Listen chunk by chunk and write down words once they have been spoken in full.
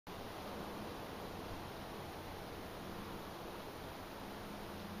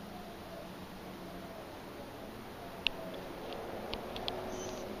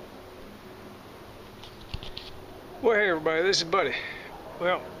Well, hey everybody, this is Buddy.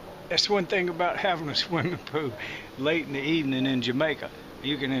 Well, that's one thing about having a swimming pool late in the evening in Jamaica.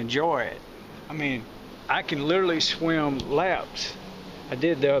 You can enjoy it. I mean, I can literally swim laps. I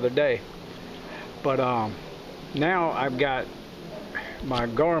did the other day. But now I've got my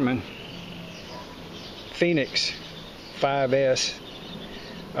Garmin Phoenix 5S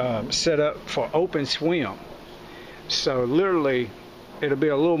set up for open swim. So literally, it'll be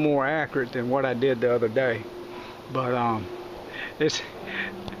a little more accurate than what I did the other day. But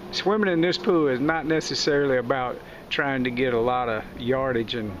swimming in this pool is not necessarily about trying to get a lot of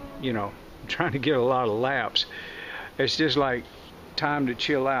yardage and, you know, trying to get a lot of laps. It's just like time to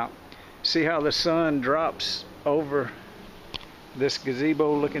chill out. See how the sun drops over this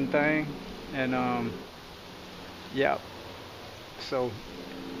gazebo looking thing? And yeah, so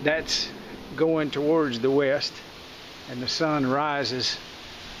that's going towards the west, and the sun rises,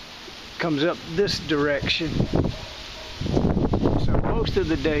 comes up this direction. So most of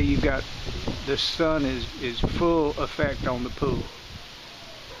the day you got the sun is full effect on the pool.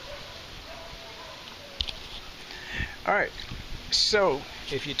 Alright, so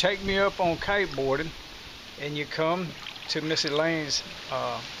if you take me up on kiteboarding and you come to Miss Elaine's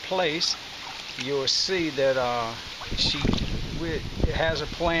place, you'll see that she has a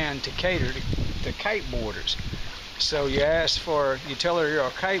plan to cater to kiteboarders. So you tell her you're a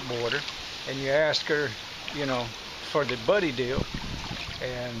kiteboarder, and you ask her, you know, for the buddy deal,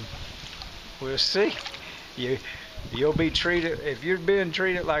 and we'll see. You'll be treated, if you're being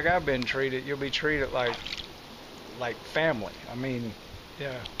treated like I've been treated, you'll be treated like family. I mean,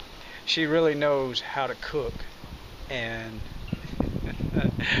 yeah, she really knows how to cook, and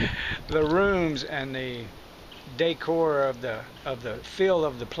the rooms and the decor of the feel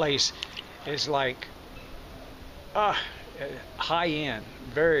of the place is like high end,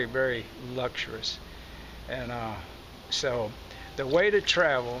 very, very luxurious. And so the way to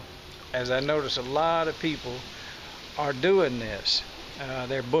travel, as I notice a lot of people are doing this,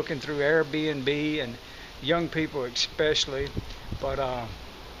 they're booking through Airbnb, and young people especially, but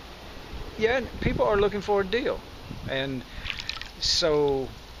yeah, people are looking for a deal. And so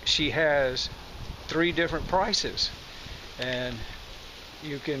she has 3 different prices, and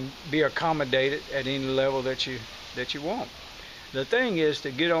you can be accommodated at any level that you want. The thing is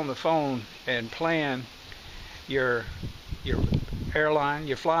to get on the phone and plan your airline.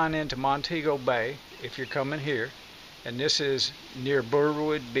 You're flying into Montego Bay if you're coming here, and this is near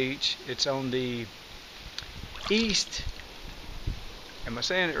Burwood Beach. It's on the east, am I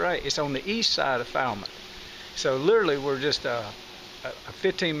saying it right? It's on the east side of Falmouth. So literally we're just a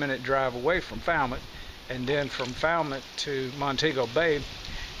 15-minute drive away from Falmouth, and then from Falmouth to Montego Bay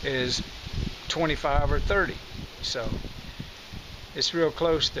is 25 or 30. So it's real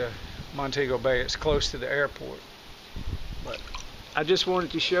close to Montego Bay. It's close to the airport. But I just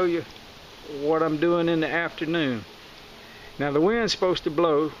wanted to show you what I'm doing in the afternoon. Now the wind's supposed to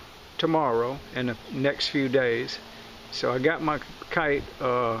blow tomorrow and the next few days, so I got my kite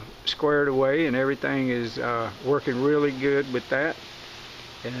squared away, and everything is working really good with that.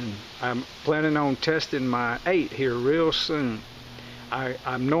 And I'm planning on testing my 8 here real soon.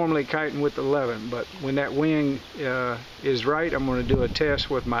 I'm normally kiting with 11, but when that wind is right, I'm going to do a test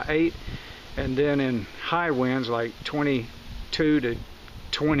with my 8, and then in high winds like 22 to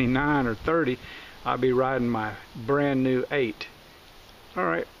 29 or 30, I'll be riding my brand new 8. All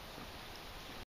right.